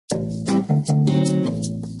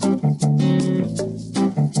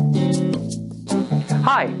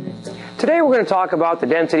Hi, today we're going to talk about the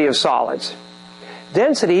density of solids.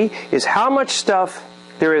 Density is how much stuff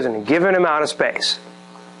there is in a given amount of space.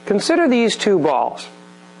 Consider these two balls.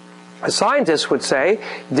 A scientist would say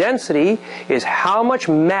density is how much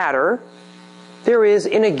matter there is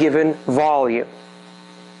in a given volume.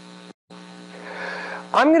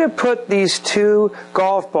 I'm going to put these two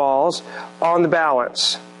golf balls on the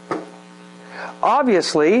balance.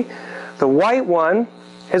 Obviously, the white one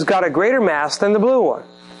has got a greater mass than the blue one.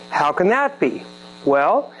 How can that be?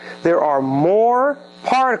 Well, there are more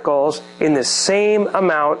particles in the same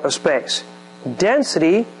amount of space.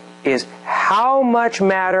 Density is how much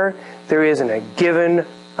matter there is in a given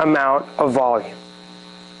amount of volume.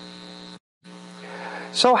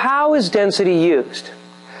 So how is density used?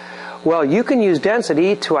 Well, you can use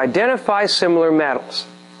density to identify similar metals.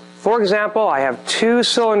 For example, I have two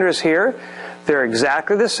cylinders here. They're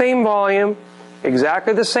exactly the same volume,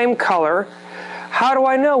 exactly the same color. How do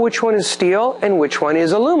I know which one is steel and which one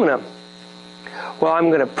is aluminum? Well, I'm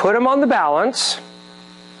going to put them on the balance,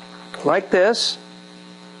 like this.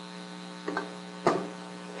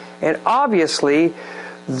 And obviously,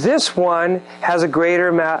 this one has a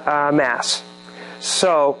greater mass.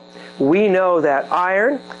 So, we know that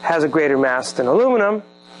iron has a greater mass than aluminum.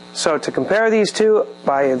 So, to compare these two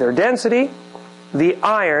by their density, the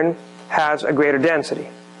iron has a greater density.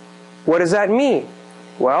 What does that mean?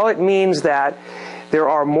 Well, it means that there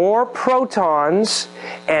are more protons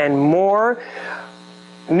and more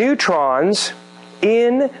neutrons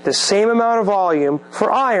in the same amount of volume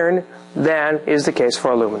for iron than is the case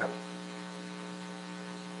for aluminum.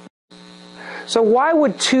 So why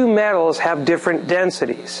would two metals have different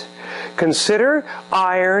densities? Consider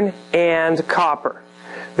iron and copper.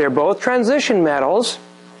 They're both transition metals,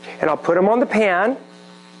 and I'll put them on the pan.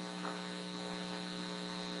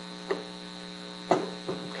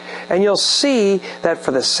 And you'll see that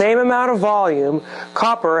for the same amount of volume,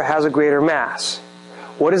 copper has a greater mass.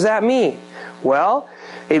 What does that mean? Well,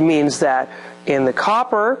 it means that in the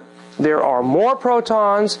copper, there are more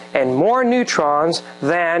protons and more neutrons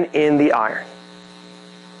than in the iron.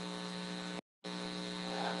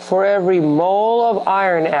 For every mole of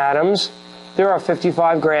iron atoms, there are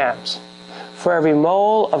 55 grams. For every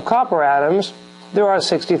mole of copper atoms, there are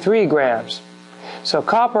 63 grams. So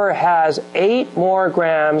copper has 8 more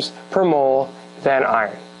grams per mole than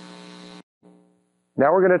iron.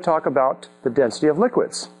 Now we're going to talk about the density of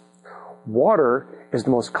liquids. Water is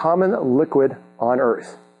the most common liquid on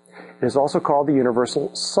Earth. It is also called the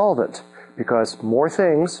universal solvent because more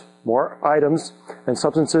things, more items and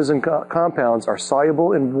substances and compounds are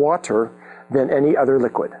soluble in water than any other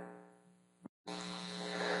liquid.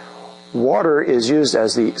 Water is used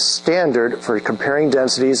as the standard for comparing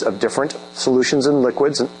densities of different solutions and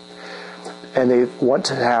liquids, and they want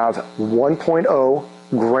to have 1.0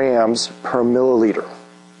 grams per milliliter.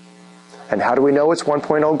 And how do we know it's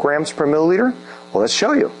 1.0 grams per milliliter? Well, let's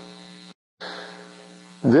show you.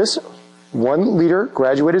 This 1 liter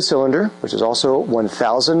graduated cylinder, which is also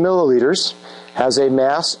 1,000 milliliters, has a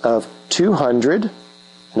mass of 200,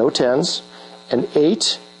 no tens, and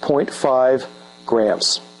 8.5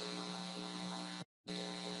 grams.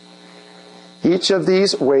 Each of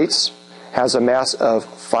these weights has a mass of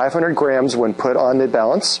 500 grams when put on the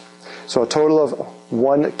balance, so a total of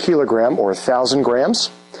 1 kilogram or 1,000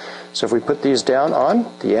 grams. So if we put these down on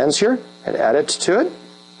the ends here and add it to it,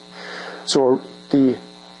 so the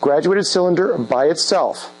graduated cylinder by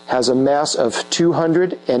itself has a mass of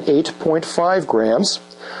 208.5 grams.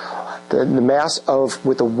 The mass of,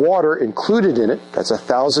 with the water included in it, that's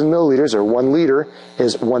 1,000 milliliters or 1 liter,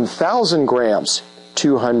 is 1,000 grams,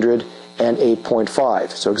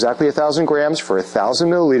 208.5. So exactly 1,000 grams for 1,000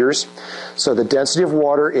 milliliters. So the density of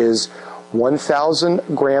water is 1,000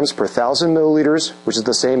 grams per 1,000 milliliters, which is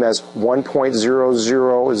the same as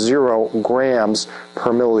 1.000 grams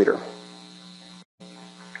per milliliter.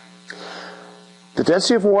 The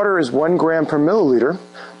density of water is 1 gram per milliliter,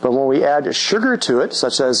 but when we add sugar to it,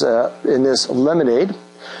 such as in this lemonade,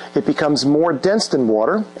 it becomes more dense than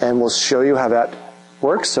water, and we'll show you how that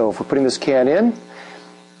works. So if we're putting this can in,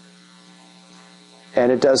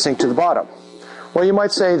 and it does sink to the bottom. Well, you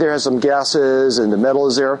might say there has some gases and the metal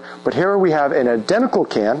is there, but here we have an identical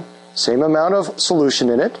can, same amount of solution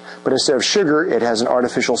in it, but instead of sugar, it has an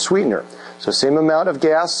artificial sweetener. So same amount of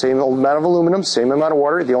gas, same amount of aluminum, same amount of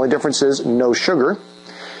water, the only difference is no sugar.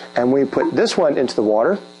 And when we put this one into the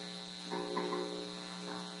water,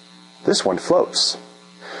 this one floats.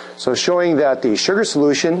 So showing that the sugar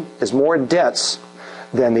solution is more dense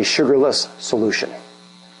than the sugarless solution.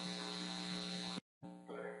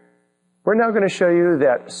 We're now going to show you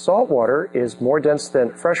that salt water is more dense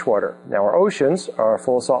than fresh water. Now our oceans are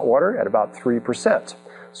full of salt water at about 3%.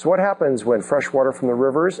 So what happens when fresh water from the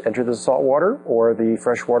rivers enter the salt water, or the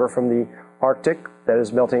fresh water from the Arctic that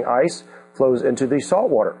is melting ice flows into the salt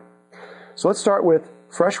water? So let's start with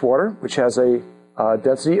fresh water, which has a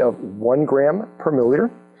density of 1 gram per milliliter.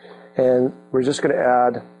 And we're just going to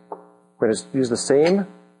add, we're going to use the same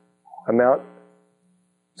amount,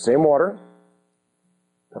 same water,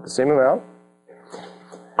 about the same amount.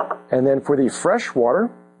 And then for the fresh water,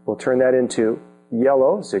 we'll turn that into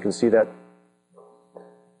yellow, so you can see that.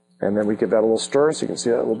 And then we give that a little stir, so you can see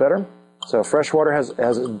that a little better. So fresh water has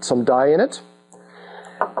some dye in it.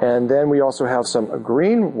 And then we also have some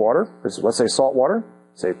green water, let's say salt water.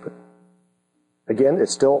 Again,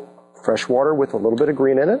 it's still fresh water with a little bit of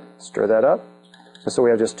green in it. Stir that up. And so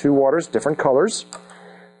we have just two waters, different colors.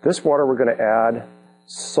 This water, we're going to add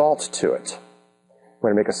salt to it.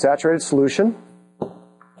 We're going to make a saturated solution.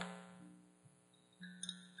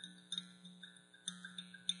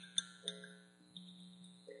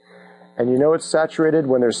 And you know it's saturated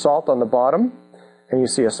when there's salt on the bottom, and you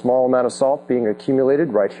see a small amount of salt being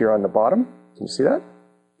accumulated right here on the bottom. Can you see that?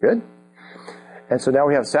 Good. And so now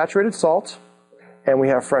we have saturated salt, and we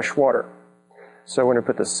have fresh water. So we're going to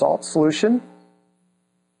put the salt solution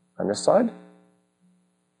on this side,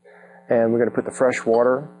 and we're going to put the fresh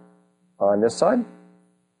water on this side,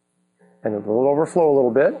 and it will overflow a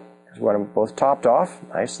little bit. We want them both topped off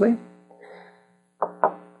nicely.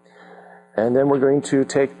 And then we're going to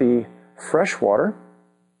take the fresh water,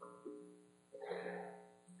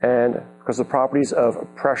 and because of the properties of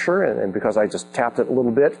pressure, and because I just tapped it a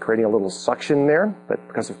little bit, creating a little suction there, but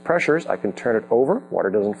because of pressures, I can turn it over,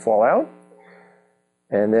 water doesn't fall out,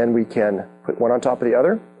 and then we can put one on top of the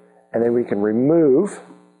other, and then we can remove,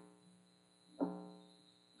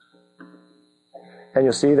 and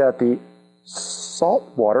you'll see that the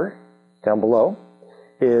salt water down below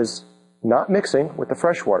is not mixing with the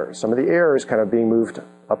fresh water. Some of the air is kind of being moved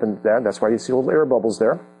up and down. That's why you see little air bubbles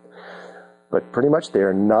there. But pretty much they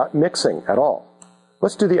are not mixing at all.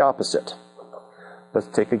 Let's do the opposite. Let's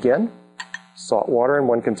take again salt water in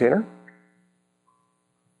one container.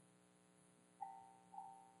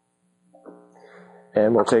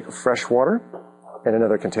 And we'll take fresh water in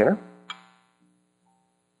another container.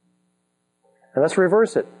 And let's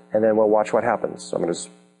reverse it. And then we'll watch what happens. So I'm going to just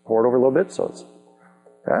pour it over a little bit. So it's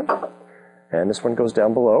that. And this one goes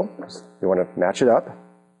down below. You want to match it up.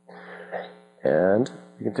 And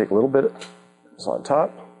you can take a little bit of this on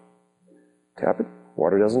top. Tap it.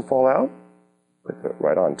 Water doesn't fall out. Put it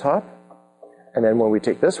right on top. And then when we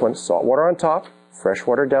take this one, salt water on top, fresh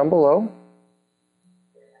water down below.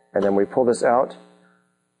 And then we pull this out.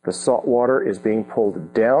 The salt water is being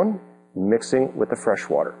pulled down, mixing with the fresh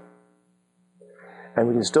water. And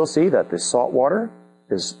we can still see that the salt water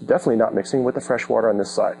is definitely not mixing with the fresh water on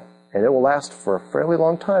this side. And it will last for a fairly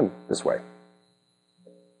long time this way.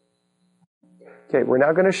 Okay, we're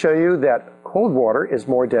now going to show you that cold water is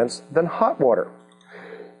more dense than hot water.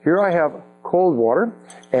 Here I have cold water,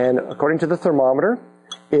 and according to the thermometer,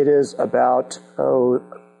 it is about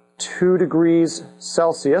 2 degrees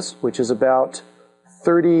Celsius, which is about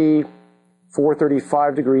 34,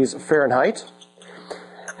 35 degrees Fahrenheit.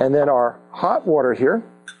 And then our hot water here,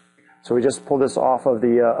 so we just pull this off of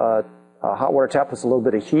the hot water tap with a little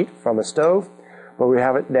bit of heat from a stove, but we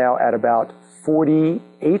have it now at about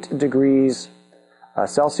 48 degrees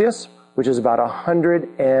Celsius, which is about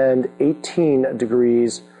 118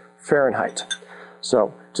 degrees Fahrenheit.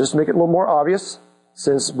 So just to make it a little more obvious,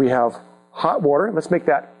 since we have hot water, let's make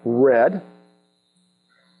that red.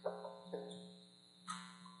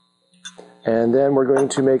 And then we're going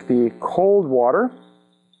to make the cold water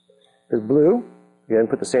is blue. Again,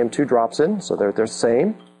 put the same 2 drops in so they're the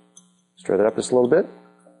same. Stir that up just a little bit.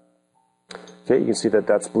 Okay, you can see that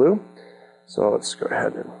that's blue. So let's go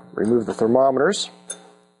ahead and remove the thermometers.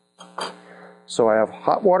 So I have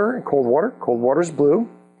hot water and cold water. Cold water is blue.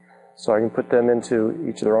 So I can put them into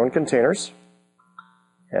each of their own containers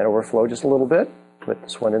and overflow just a little bit. Put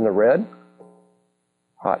this one in the red.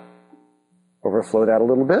 Hot. Overflow that a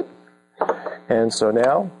little bit. And so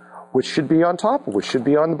now, which should be on top, which should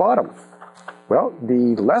be on the bottom? Well,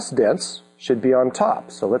 the less dense should be on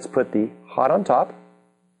top. So let's put the hot on top.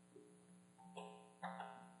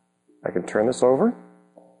 I can turn this over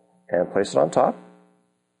and place it on top.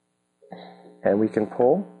 And we can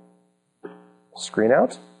pull the screen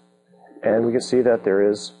out, and we can see that there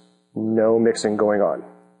is no mixing going on.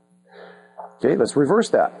 Okay, let's reverse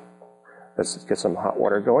that. Let's get some hot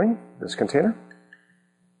water going in this container.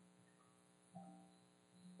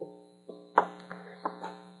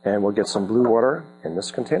 And we'll get some blue water in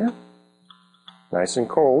this container. nice and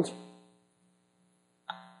cold.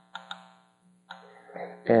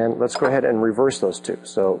 And let's go ahead and reverse those two.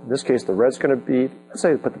 So in this case, the red's going to be, let's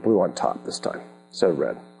say we put the blue on top this time instead of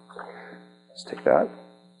red. Let's take that.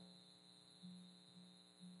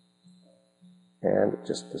 And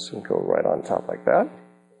just this can go right on top like that.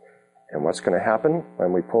 And what's going to happen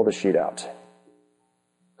when we pull the sheet out?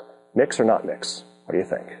 Mix or not mix? What do you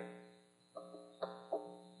think?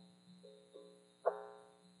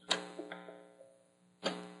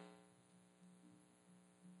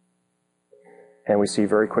 And we see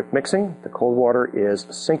very quick mixing. The cold water is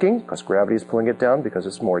sinking because gravity is pulling it down because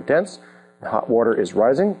it's more dense. The hot water is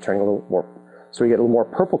rising, turning a little more, so we get a little more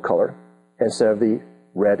purple color instead of the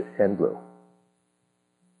red and blue.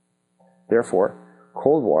 Therefore,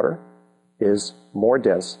 cold water is more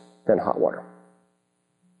dense than hot water.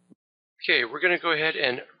 Okay, we're going to go ahead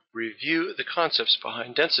and review the concepts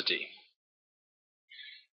behind density.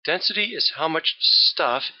 Density is how much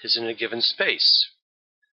stuff is in a given space.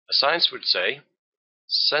 A science would say,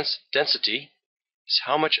 density is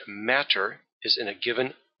how much matter is in a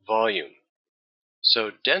given volume.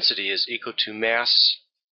 So density is equal to mass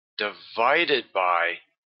divided by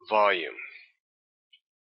volume.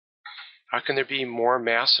 How can there be more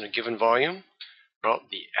mass in a given volume? Well,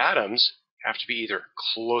 the atoms have to be either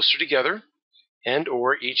closer together and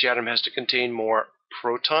or each atom has to contain more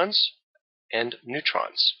protons and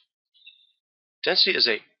neutrons. Density is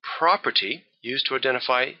a property used to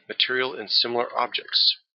identify material in similar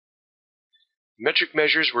objects. Metric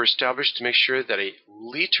measures were established to make sure that a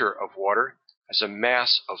liter of water has a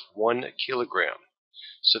mass of 1 kilogram,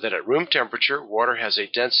 so that at room temperature, water has a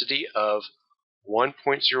density of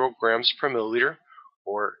 1.0 grams per milliliter,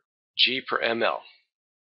 or G per ml.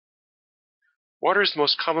 Water is the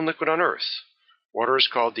most common liquid on Earth. Water is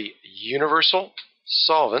called the universal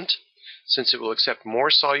solvent, since it will accept more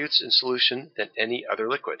solutes in solution than any other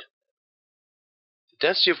liquid. The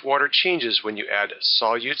density of water changes when you add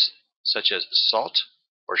solutes such as salt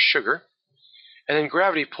or sugar, and then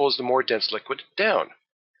gravity pulls the more dense liquid down.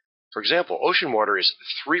 For example, ocean water is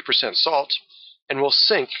 3% salt and will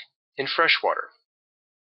sink in fresh water.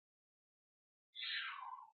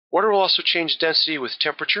 Water will also change density with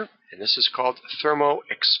temperature, and this is called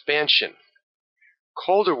thermoexpansion.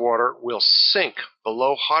 Colder water will sink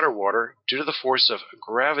below hotter water due to the force of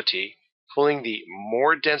gravity pulling the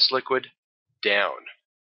more dense liquid down.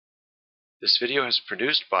 This video is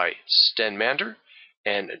produced by Sten Mander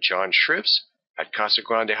and John Shribs at Casa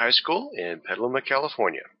Grande High School in Petaluma,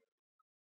 California.